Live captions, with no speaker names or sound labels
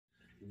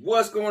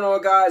What's going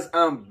on, guys?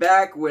 I'm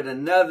back with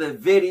another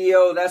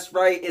video. That's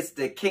right, it's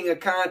the king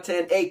of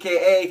content,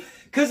 aka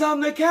cause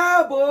I'm the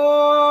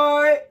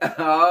cowboy.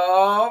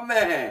 Oh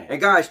man. And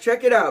guys,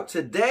 check it out.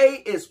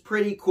 Today is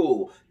pretty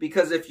cool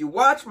because if you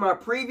watch my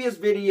previous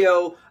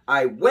video,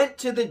 I went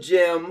to the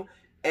gym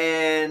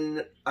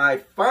and I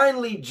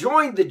finally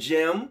joined the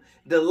gym.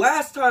 The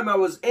last time I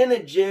was in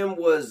a gym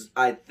was,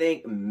 I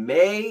think,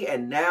 May,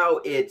 and now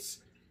it's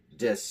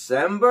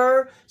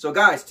December. So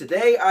guys,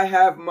 today I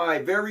have my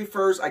very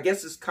first, I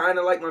guess it's kind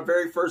of like my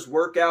very first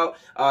workout.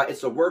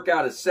 It's a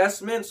workout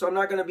assessment, so I'm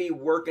not going to be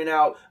working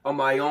out on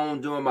my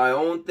own, doing my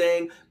own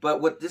thing.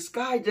 But what this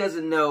guy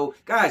doesn't know,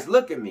 guys,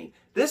 look at me.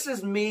 This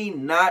is me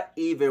not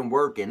even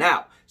working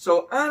out.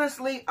 So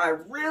honestly, I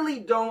really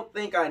don't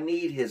think I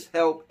need his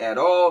help at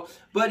all.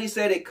 But he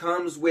said it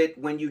comes with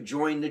when you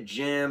join the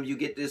gym, you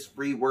get this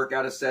free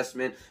workout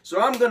assessment.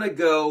 So I'm going to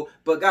go.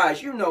 But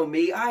guys, you know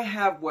me. I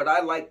have what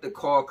I like to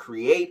call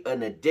create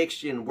an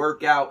addiction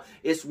workout.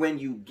 It's when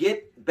you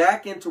get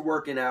back into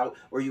working out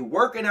or you're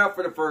working out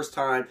for the first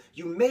time,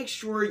 you make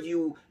sure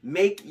you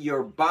make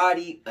your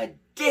body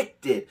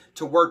addicted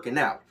to working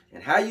out.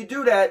 And how you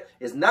do that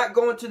is not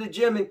going to the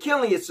gym and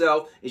killing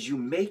yourself, is you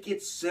make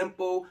it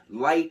simple,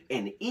 light,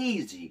 and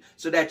easy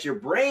so that your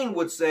brain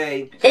would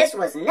say, this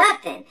was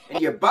nothing.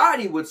 And your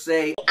body would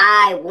say,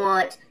 I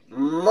want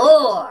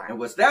more. And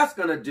what that's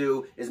going to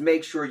do is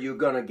make sure you're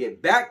going to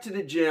get back to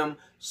the gym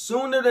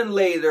sooner than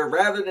later,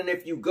 rather than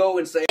if you go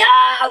and say,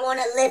 I want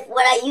to lift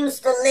what I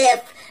used to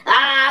lift.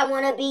 I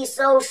want to be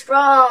so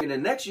strong. And the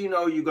next you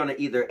know, you're going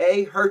to either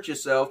A, hurt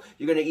yourself,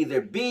 you're going to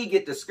either B,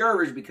 get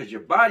discouraged because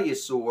your body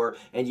is sore,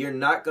 and you're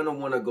not going to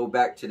want to go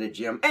back to the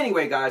gym.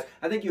 Anyway, guys,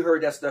 I think you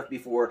heard that stuff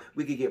before.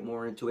 We could get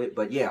more into it,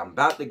 but yeah, I'm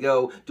about to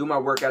go do my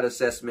workout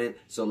assessment,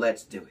 so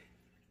let's do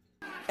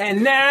it.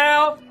 And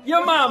now,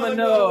 your mama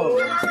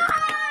knows.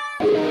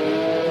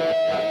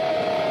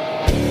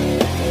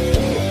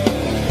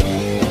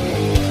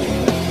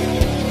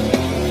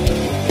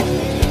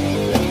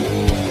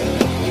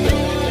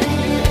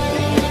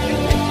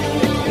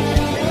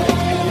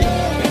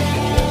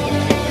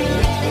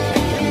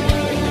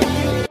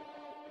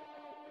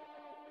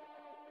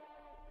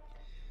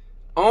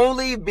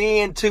 Only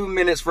being 2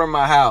 minutes from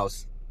my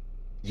house.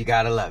 You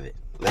gotta love it.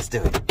 Let's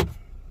do it.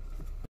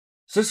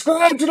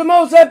 Subscribe to the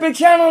most epic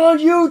channel on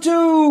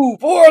YouTube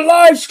for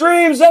live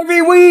streams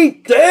every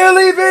week.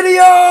 Daily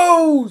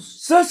videos.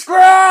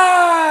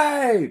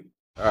 Subscribe.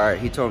 All right,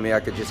 he told me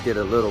I could just get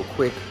a little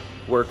quick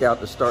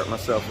workout to start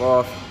myself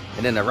off.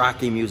 And then the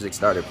Rocky music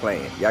started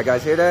playing. Y'all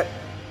guys hear that?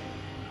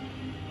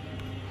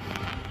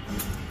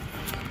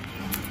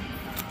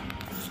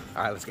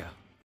 All right, let's go.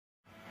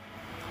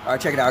 All right,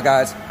 check it out,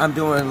 guys. I'm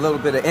doing a little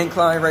bit of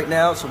incline right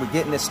now, so we're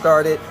getting it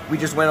started. We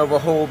just went over a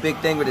whole big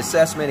thing with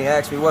assessment. He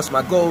asked me what's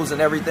my goals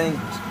and everything.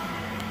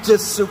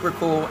 Just super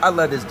cool. I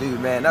love this dude,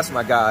 man. That's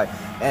my guy.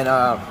 And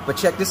but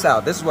check this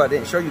out. This is what I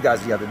didn't show you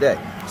guys the other day.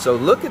 So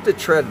look at the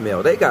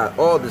treadmill. They got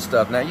all this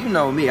stuff. Now, you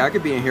know me. I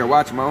could be in here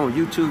watching my own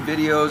YouTube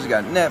videos. You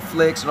got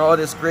Netflix and all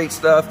this great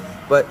stuff.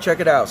 But check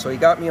it out. So he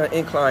got me on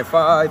incline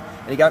 5,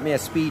 and he got me at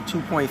speed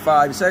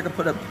 2.5. He said I could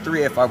put up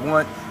 3 if I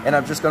want, and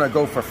I'm just going to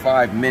go for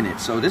 5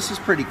 minutes. So this is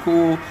pretty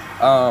cool.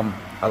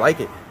 I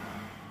like it.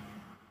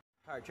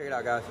 All right, check it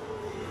out, guys.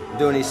 I'm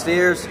doing these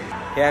stairs.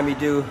 He had me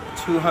do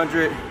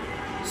 200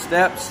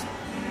 steps.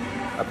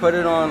 I put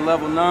it on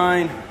level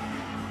 9.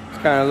 It's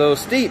kind of a little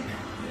steep.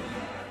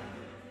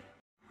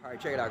 All right,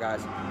 check it out,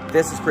 guys.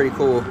 This is pretty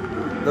cool.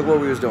 Look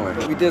what we was doing.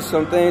 We did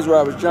some things where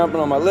I was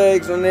jumping on my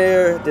legs on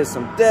there. Did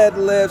some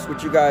deadlifts,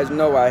 which you guys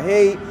know I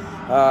hate.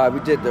 We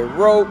did the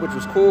rope, which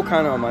was cool,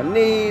 kind of on my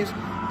knees.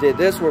 Did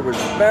this where we're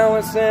just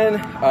balancing.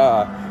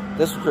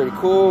 This was pretty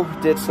cool.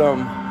 Did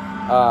some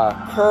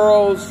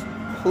curls,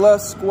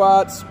 plus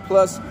squats,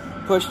 plus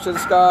push to the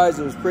skies.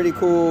 It was pretty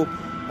cool.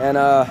 And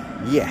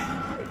yeah.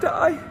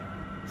 Die.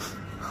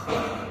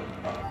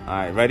 All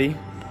right, ready?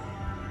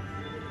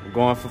 We're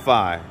going for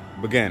 5.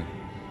 Begin.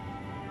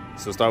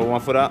 So start with 1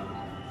 foot up.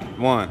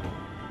 1,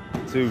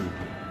 2,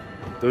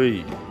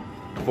 3,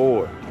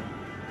 4,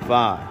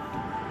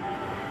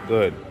 5.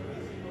 Good.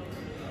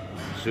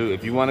 Shoot,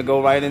 if you want to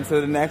go right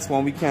into the next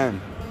one, we can.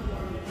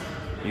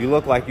 You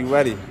look like you're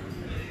ready.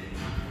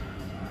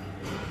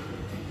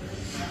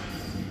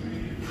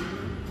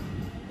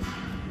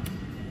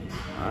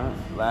 All right,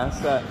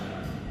 last set.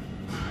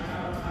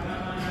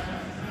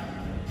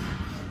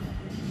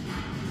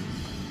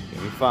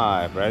 Give me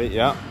 5. Ready?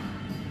 Yep.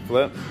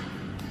 Flip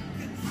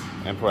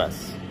and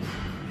press.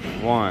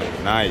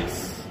 1,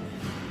 nice.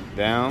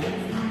 Down.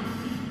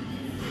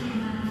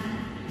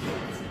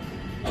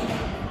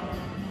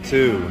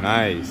 2,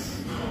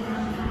 nice.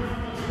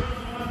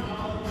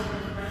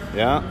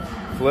 Yeah.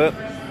 Flip.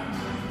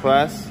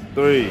 Press.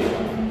 3.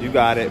 You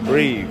got it.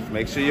 Breathe.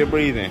 Make sure you're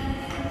breathing.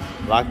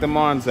 Lock them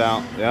arms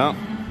out. Yeah.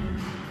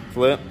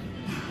 Flip.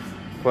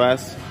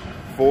 Press.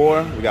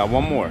 4. We got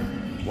 1 more.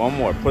 1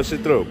 more. Push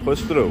it through.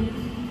 Push through.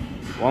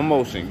 1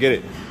 motion. Get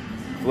it.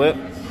 Flip.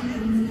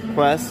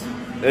 Press.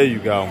 There you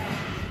go.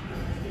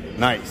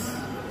 Nice.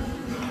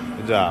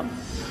 Good job.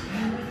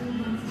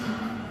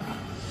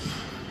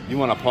 You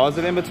want to pause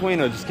it in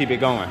between or just keep it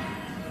going?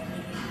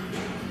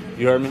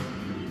 You heard me?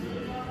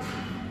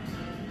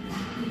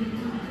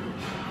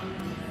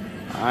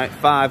 All right,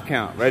 5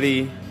 count.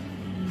 Ready,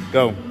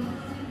 go.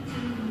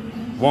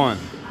 1,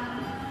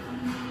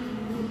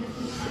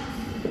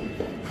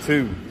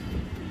 2,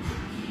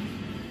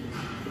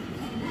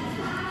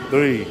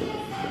 3,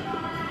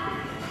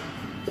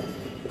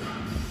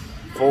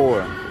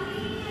 4,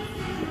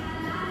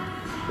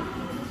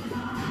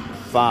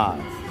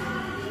 5.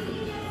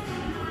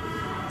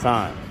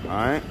 Time, all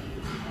right?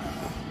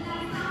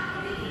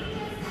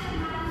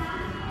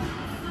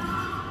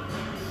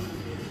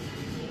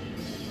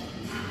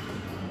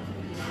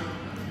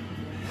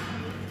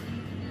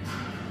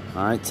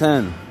 All right,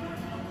 10.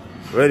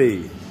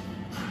 Ready,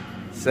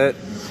 set,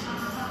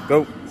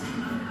 go.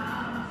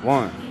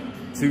 1,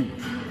 2,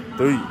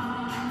 3,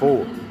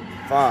 4,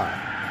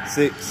 5,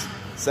 6,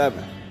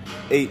 7,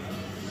 8,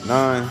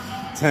 9,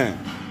 10.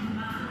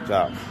 Good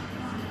job.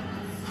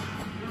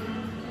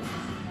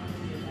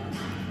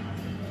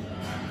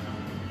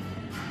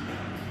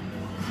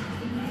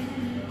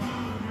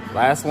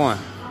 Last one.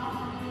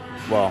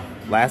 Well,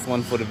 last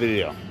one for the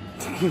video.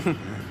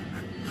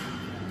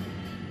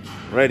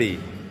 Ready,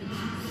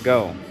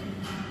 go.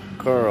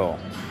 Curl,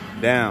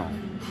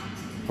 down,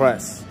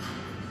 press.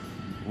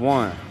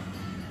 1,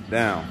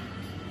 down,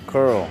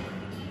 curl,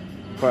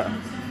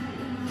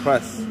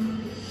 press.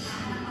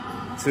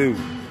 2,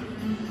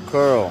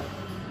 curl,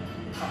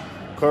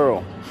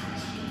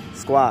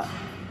 squat,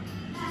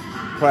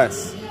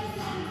 press,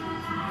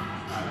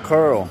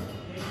 curl,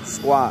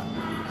 squat,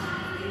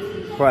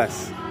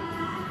 press.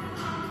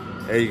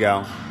 There you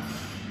go.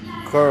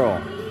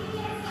 Curl,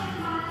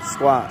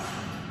 squat,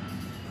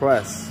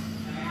 press.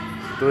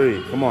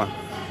 3, come on.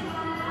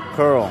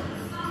 Curl,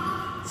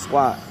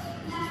 squat,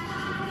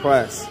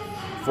 press.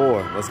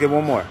 4, let's get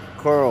one more.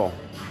 Curl,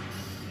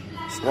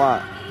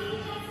 squat,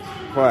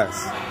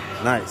 press.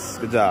 Nice,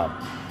 good job.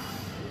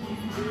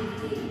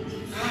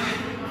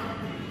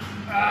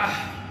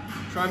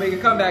 Try and make a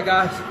comeback,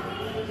 guys.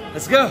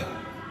 Let's go.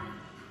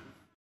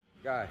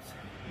 Guys,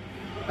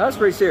 that was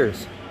pretty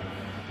serious.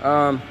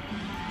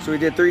 So we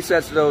did 3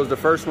 sets of those. The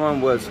first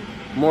one was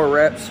more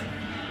reps.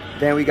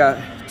 Then we got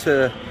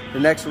to the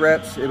next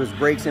reps. It was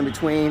breaks in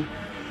between.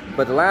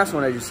 But the last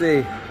one, as you see,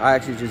 I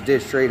actually just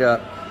did straight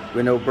up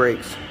with no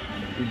breaks.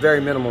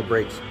 Very minimal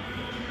breaks.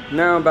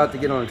 Now I'm about to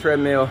get on the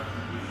treadmill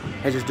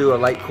and just do a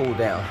light cool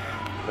down.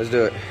 Let's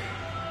do it.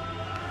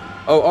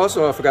 Oh,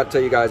 also I forgot to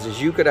tell you guys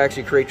is you could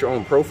actually create your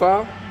own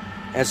profile.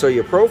 And so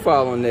your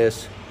profile on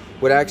this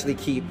would actually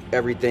keep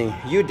everything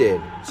you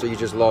did. So you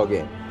just log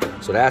in.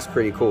 So that's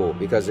pretty cool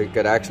because it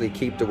could actually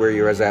keep to where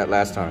you was at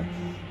last time.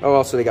 Oh,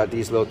 also they got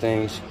these little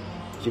things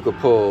you could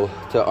pull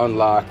to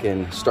unlock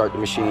and start the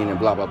machine and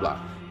blah, blah, blah.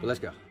 But let's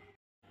go.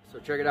 So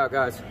check it out,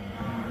 guys.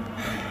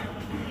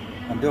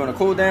 I'm doing a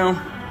cool down.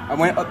 I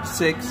went up to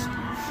 6,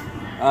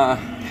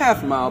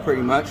 half a mile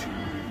pretty much.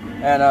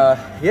 And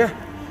yeah,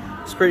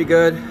 it's pretty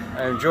good.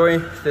 I enjoy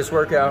this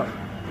workout.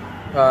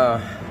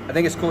 I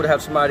think it's cool to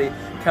have somebody,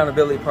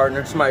 accountability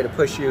partner, somebody to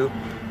push you.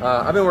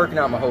 I've been working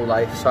out my whole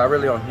life, so I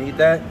really don't need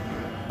that.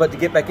 But to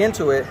get back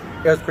into it,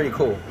 it was pretty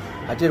cool.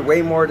 I did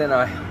way more than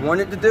I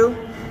wanted to do.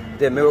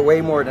 Did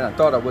way more than I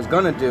thought I was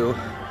gonna do,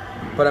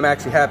 but I'm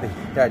actually happy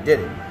that I did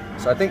it.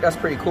 So I think that's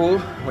pretty cool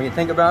when you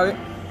think about it.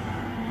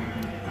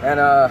 And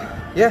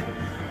yeah,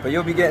 but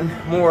you'll be getting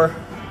more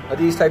of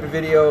these type of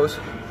videos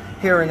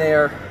here and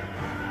there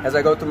as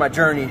I go through my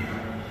journey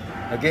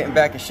of getting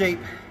back in shape.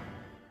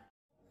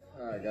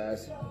 All right,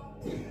 guys,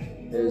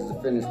 here's the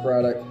finished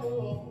product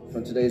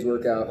from today's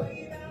workout.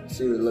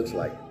 See what it looks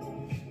like.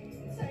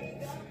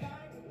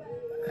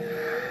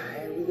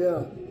 Here we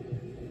go.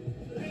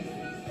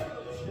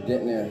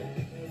 Getting there.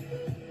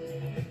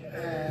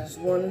 It's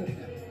one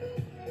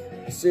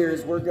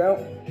serious workout.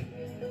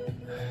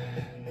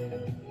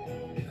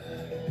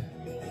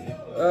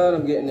 But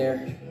I'm getting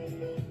there.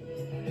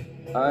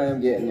 I am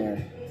getting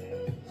there.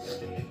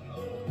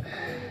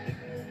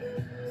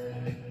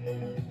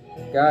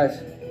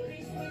 Guys,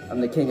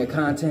 I'm the king of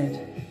content,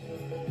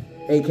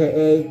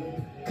 AKA,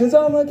 'cause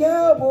I'm a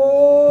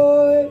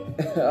cowboy.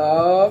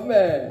 Oh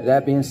man.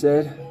 That being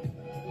said,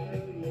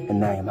 and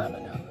now your mama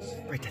knows.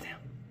 Break that down.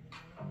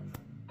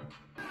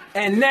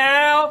 And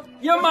now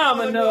your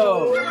mama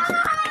knows.